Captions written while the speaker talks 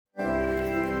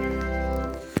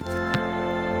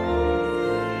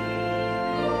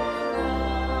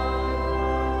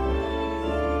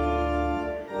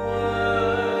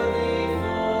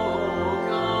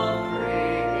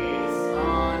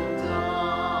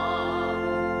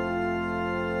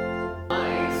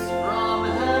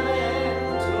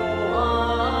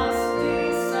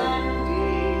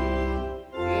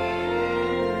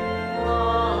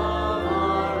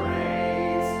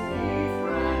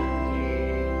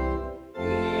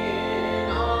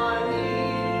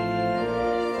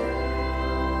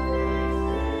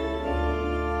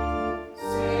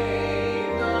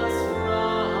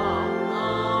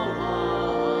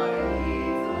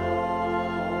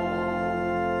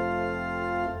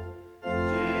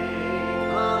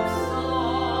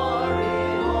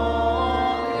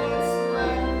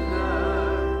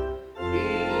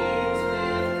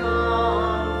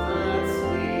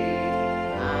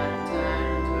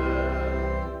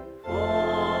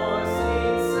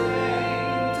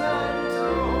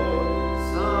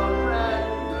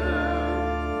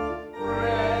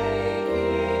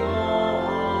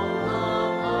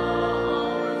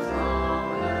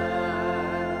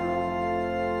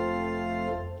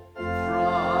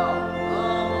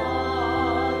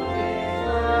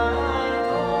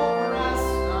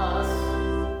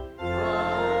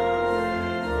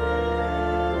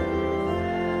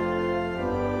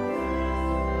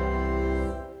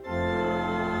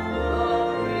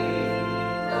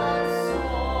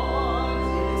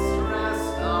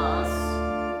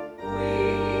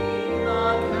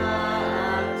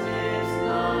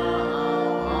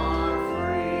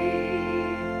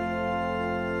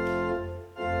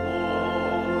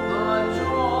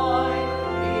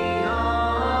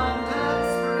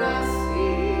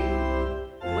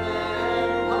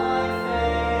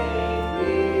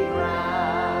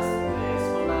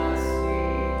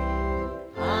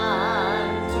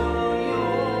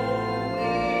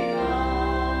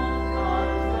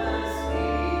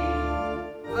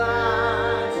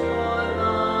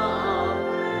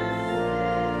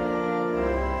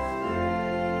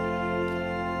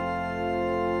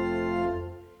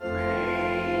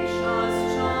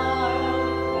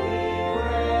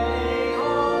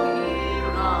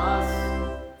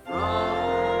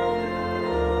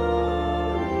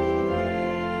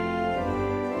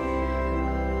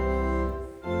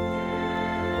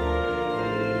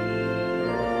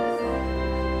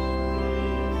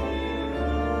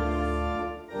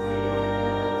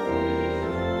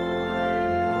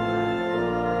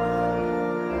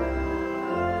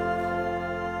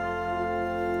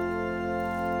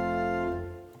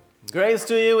Grace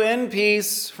to you in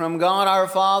peace from God our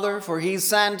Father, for he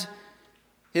sent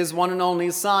his one and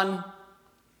only Son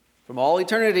from all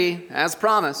eternity, as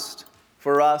promised,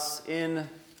 for us in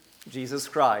Jesus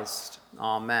Christ.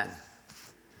 Amen.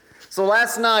 So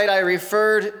last night I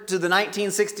referred to the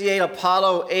 1968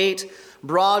 Apollo 8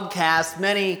 broadcast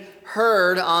many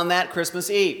heard on that Christmas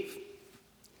Eve.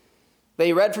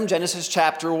 They read from Genesis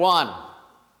chapter 1,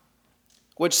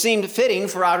 which seemed fitting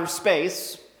for outer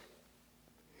space.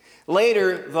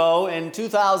 Later, though, in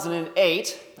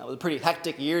 2008, that was a pretty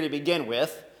hectic year to begin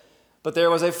with, but there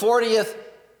was a 40th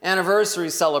anniversary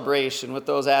celebration with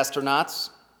those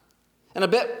astronauts, and a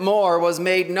bit more was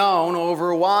made known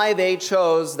over why they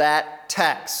chose that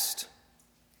text.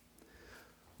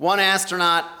 One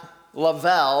astronaut,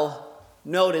 Lovell,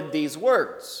 noted these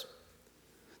words: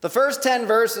 "The first 10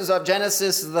 verses of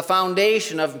Genesis is the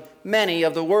foundation of many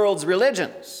of the world's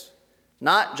religions,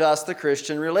 not just the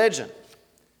Christian religion.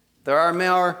 There are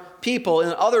more people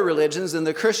in other religions than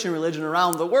the Christian religion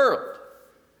around the world.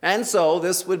 And so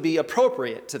this would be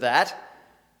appropriate to that.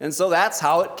 And so that's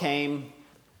how it came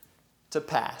to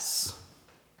pass."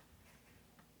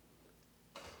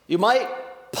 You might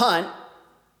punt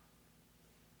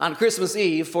on Christmas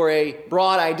Eve for a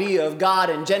broad idea of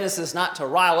God in Genesis not to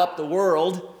rile up the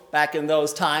world back in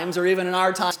those times, or even in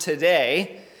our times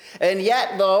today. And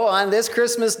yet, though, on this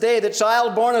Christmas day, the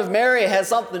child born of Mary has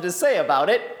something to say about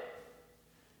it.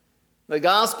 The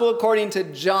Gospel according to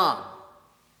John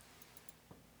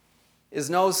is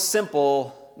no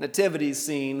simple nativity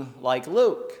scene like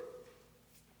Luke.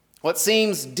 What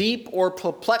seems deep or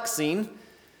perplexing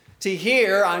to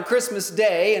hear on Christmas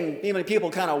Day, and even people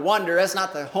kind of wonder, that's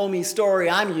not the homey story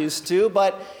I'm used to,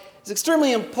 but it's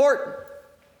extremely important.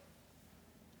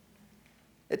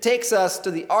 It takes us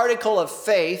to the article of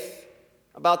faith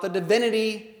about the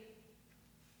divinity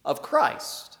of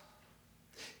Christ.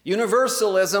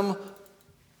 Universalism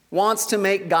wants to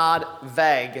make God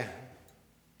vague.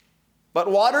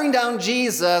 But watering down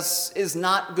Jesus is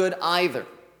not good either.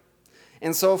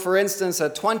 And so, for instance, a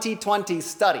 2020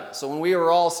 study, so when we were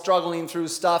all struggling through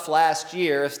stuff last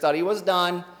year, a study was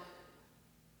done,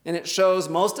 and it shows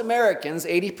most Americans,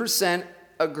 80%,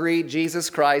 agree Jesus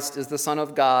Christ is the Son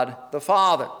of God the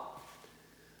Father.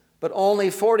 But only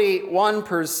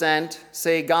 41%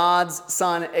 say God's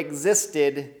Son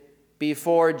existed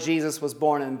before Jesus was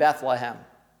born in Bethlehem,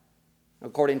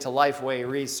 according to Lifeway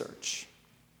research.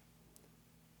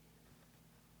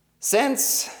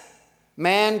 Since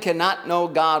man cannot know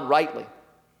God rightly,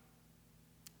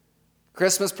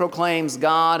 Christmas proclaims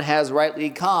God has rightly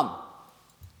come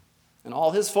in all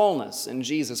his fullness in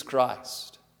Jesus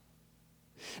Christ.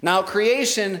 Now,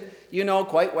 creation, you know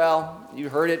quite well, you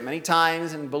heard it many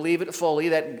times and believe it fully,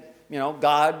 that,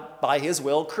 God, by his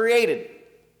will, created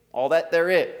all that there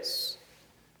is.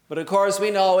 But of course,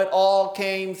 we know it all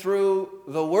came through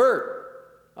the Word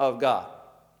of God.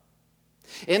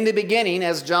 In the beginning,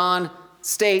 as John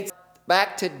states,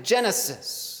 back to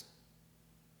Genesis,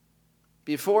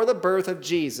 before the birth of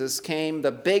Jesus came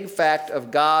the big fact of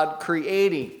God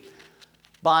creating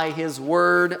by his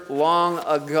Word long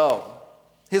ago.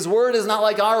 His Word is not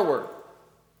like our Word.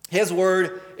 His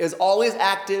Word is always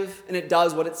active and it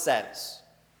does what it says.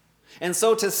 And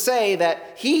so to say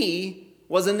that he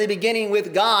was in the beginning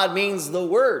with God means the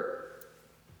Word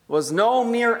was no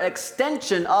mere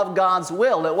extension of God's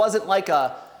will. It wasn't like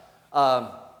a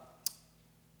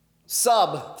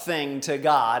sub thing to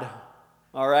God,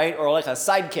 all right, or like a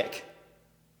sidekick.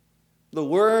 The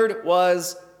Word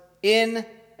was in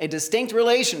a distinct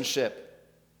relationship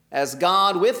as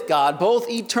God with God, both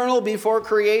eternal before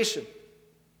creation.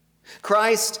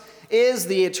 Christ is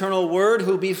the eternal Word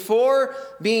who, before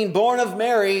being born of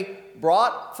Mary,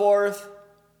 brought forth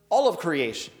all of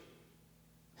creation.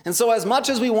 And so as much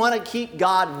as we want to keep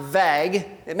God vague,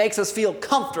 it makes us feel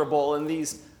comfortable in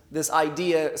this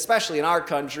idea, especially in our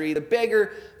country, the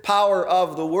bigger power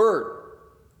of the Word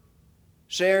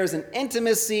shares an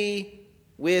intimacy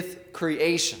with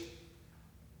creation.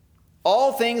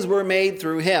 All things were made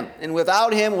through him, and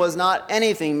without him was not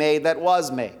anything made that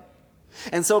was made.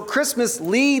 And so Christmas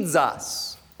leads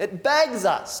us. It begs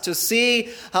us to see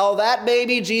how that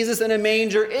baby Jesus in a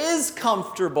manger is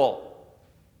comfortable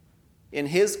in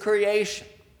his creation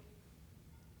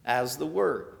as the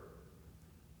Word.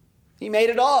 He made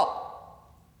it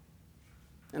all.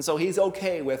 And so he's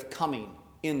okay with coming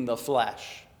in the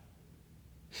flesh.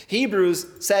 Hebrews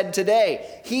said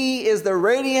today, he is the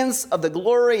radiance of the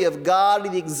glory of God,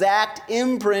 the exact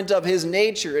imprint of his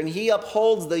nature, and he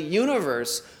upholds the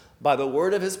universe by the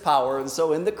word of his power. And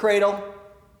so in the cradle,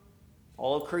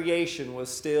 all of creation was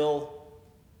still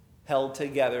held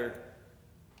together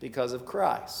because of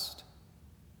Christ.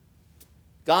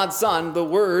 God's Son, the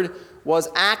Word, was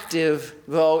active,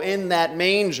 though, in that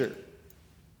manger.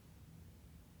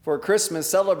 For Christmas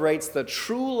celebrates the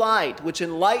true light, which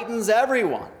enlightens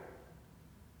everyone,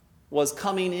 was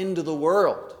coming into the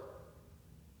world.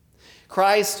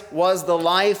 Christ was the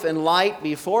life and light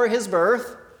before his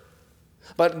birth,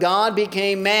 but God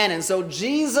became man. And so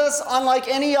Jesus, unlike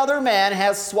any other man,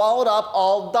 has swallowed up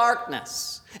all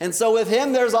darkness. And so with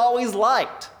him, there's always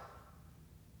light.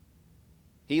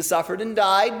 He suffered and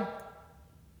died,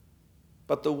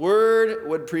 but the Word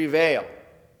would prevail.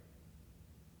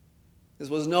 This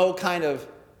was no kind of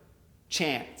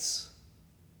chance.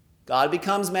 God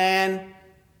becomes man,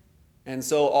 and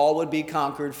so all would be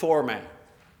conquered for man.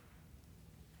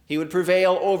 He would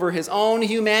prevail over his own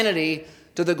humanity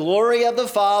to the glory of the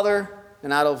Father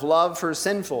and out of love for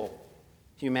sinful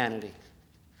humanity.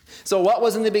 So what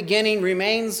was in the beginning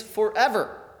remains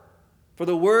forever, for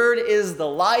the Word is the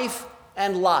life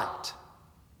and light.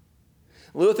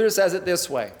 Luther says it this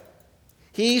way: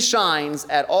 He shines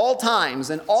at all times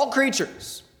in all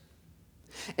creatures,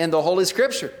 in the Holy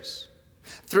Scriptures,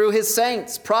 through his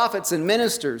saints, prophets, and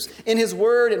ministers, in his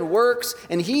word and works,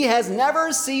 and he has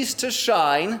never ceased to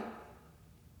shine,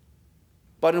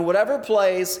 but in whatever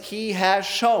place he has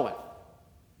shown,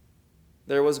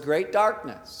 there was great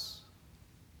darkness,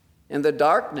 and the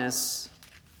darkness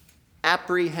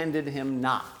apprehended him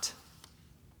not.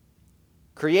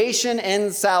 Creation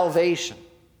and salvation,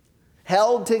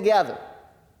 held together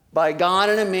by God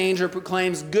in a manger,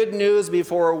 proclaims good news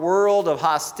before a world of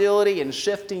hostility and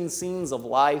shifting scenes of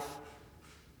life.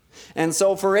 And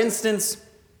so, for instance,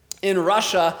 in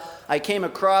Russia, I came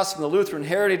across from the Lutheran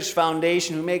Heritage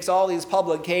Foundation, who makes all these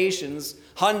publications,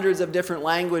 hundreds of different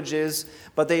languages,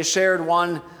 but they shared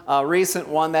one recent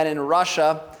one that in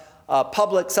Russia,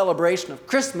 public celebration of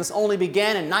Christmas only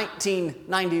began in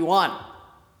 1991.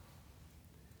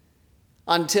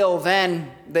 Until then,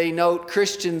 they note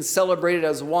Christians celebrated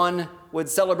as one would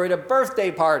celebrate a birthday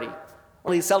party,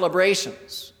 only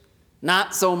celebrations.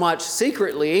 Not so much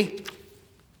secretly,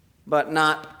 but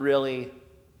not really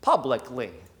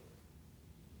publicly.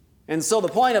 And so the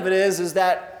point of it is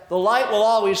that the light will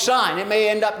always shine. It may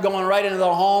end up going right into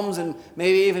the homes and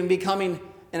maybe even becoming,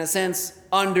 in a sense,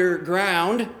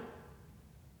 underground.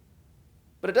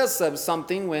 But it does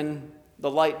something when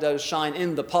the light does shine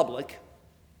in the public.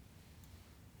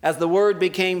 As the Word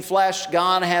became flesh,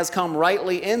 God has come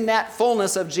rightly in that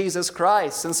fullness of Jesus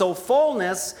Christ. And so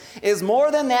fullness is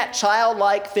more than that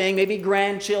childlike thing, maybe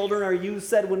grandchildren, or you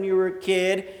said when you were a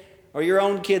kid, or your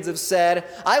own kids have said,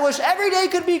 I wish every day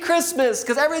could be Christmas,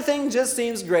 because everything just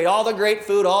seems great. All the great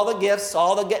food, all the gifts,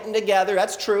 all the getting together.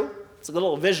 That's true. It's a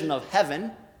little vision of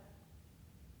heaven.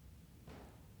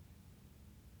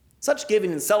 Such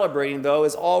giving and celebrating, though,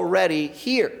 is already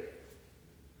here.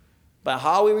 By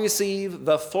how we receive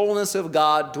the fullness of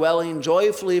God dwelling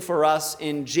joyfully for us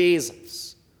in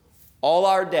Jesus all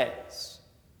our days.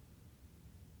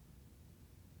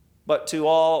 But to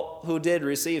all who did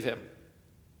receive him,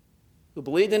 who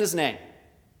believed in his name,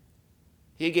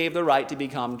 he gave the right to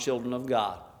become children of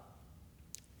God.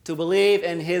 To believe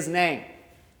in his name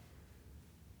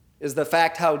is the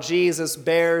fact how Jesus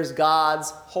bears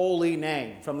God's holy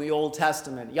name from the Old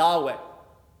Testament, Yahweh.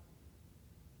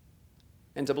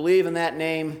 And to believe in that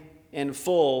name in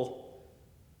full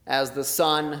as the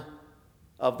Son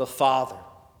of the Father.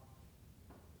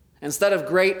 Instead of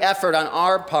great effort on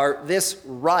our part, this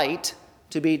right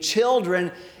to be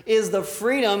children is the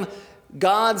freedom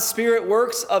God's Spirit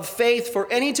works of faith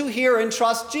for any to hear and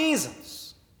trust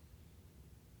Jesus.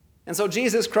 And so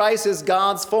Jesus Christ is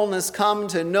God's fullness, come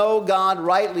to know God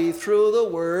rightly through the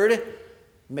Word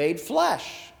made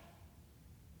flesh.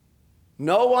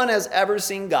 No one has ever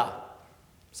seen God.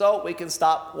 So we can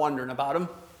stop wondering about him.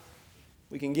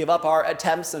 We can give up our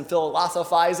attempts and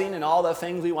philosophizing and all the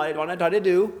things we want to try to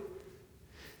do.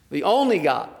 The only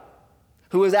God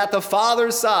who is at the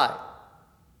Father's side,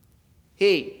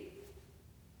 he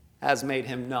has made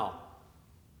him known.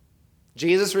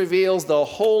 Jesus reveals the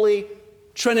Holy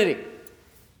Trinity,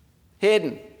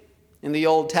 hidden in the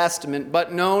Old Testament,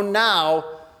 but known now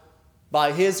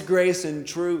by his grace and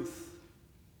truth.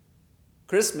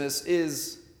 Christmas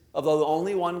is of the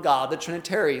only one God, the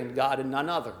Trinitarian God, and none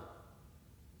other.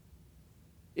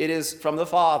 It is from the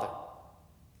Father,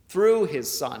 through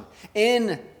his Son,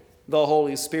 in the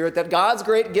Holy Spirit, that God's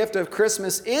great gift of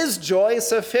Christmas is joy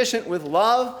sufficient with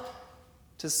love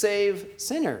to save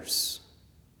sinners.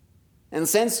 And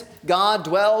since God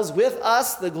dwells with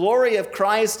us, the glory of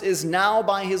Christ is now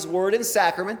by his word and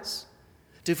sacraments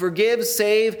to forgive,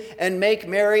 save, and make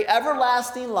merry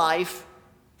everlasting life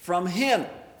from him.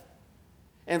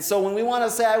 And so when we want to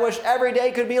say, I wish every day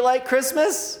could be like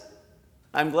Christmas,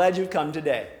 I'm glad you've come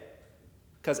today.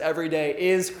 Because every day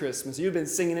is Christmas. You've been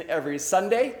singing it every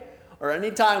Sunday, or any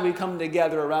time we come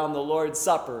together around the Lord's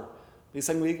Supper, we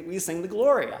sing the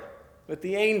Gloria with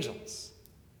the angels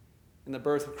in the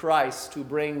birth of Christ, who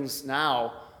brings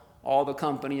now all the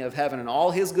company of heaven and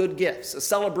all his good gifts, a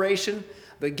celebration,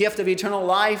 the gift of eternal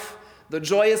life, the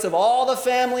joyous of all the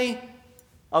family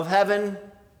of heaven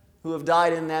who have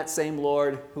died in that same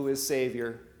Lord who is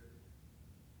Savior.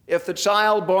 If the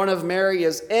child born of Mary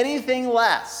is anything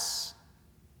less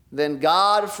than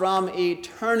God from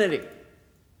eternity,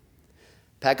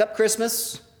 pack up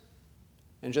Christmas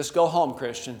and just go home,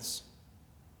 Christians.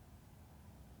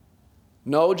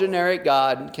 No generic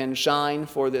God can shine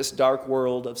for this dark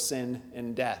world of sin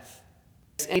and death.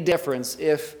 It's any difference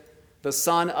if the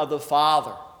Son of the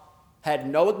Father had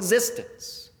no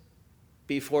existence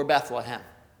before Bethlehem.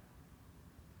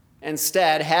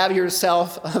 Instead, have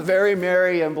yourself a very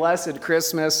merry and blessed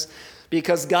Christmas,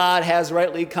 because God has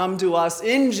rightly come to us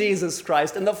in Jesus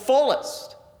Christ in the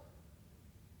fullest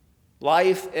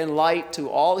life and light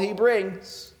to all he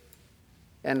brings.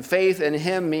 And faith in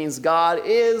him means God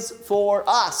is for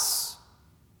us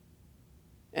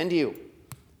and you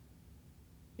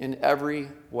in every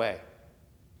way.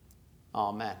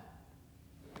 Amen.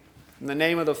 In the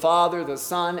name of the Father, the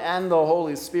Son, and the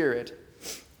Holy Spirit.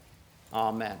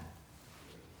 Amen.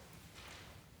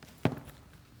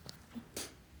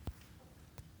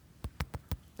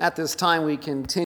 At this time, we continue